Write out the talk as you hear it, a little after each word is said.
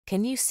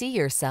Can you see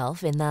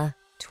yourself in the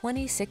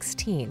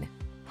 2016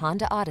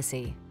 Honda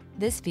Odyssey?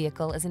 This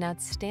vehicle is an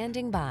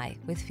outstanding buy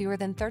with fewer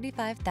than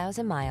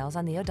 35,000 miles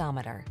on the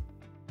odometer.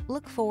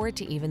 Look forward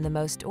to even the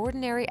most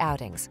ordinary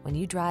outings when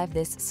you drive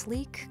this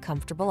sleek,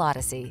 comfortable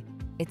Odyssey.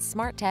 Its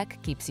smart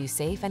tech keeps you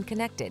safe and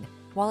connected,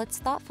 while its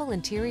thoughtful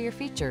interior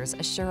features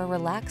assure a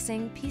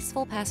relaxing,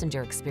 peaceful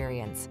passenger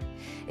experience.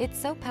 It's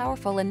so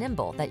powerful and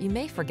nimble that you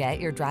may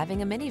forget you're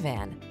driving a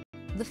minivan.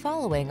 The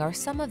following are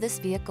some of this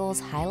vehicle's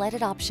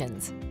highlighted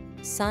options: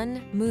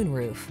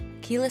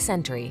 MoonRoof, keyless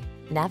entry,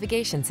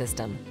 navigation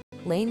system,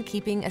 lane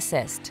keeping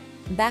assist,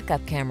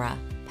 backup camera,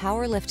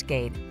 power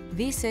liftgate,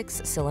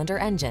 V6 cylinder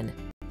engine,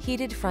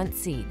 heated front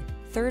seat,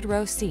 third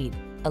row seat,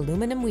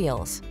 aluminum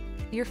wheels.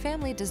 Your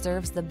family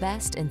deserves the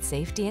best in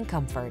safety and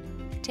comfort.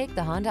 Take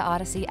the Honda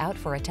Odyssey out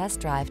for a test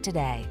drive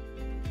today.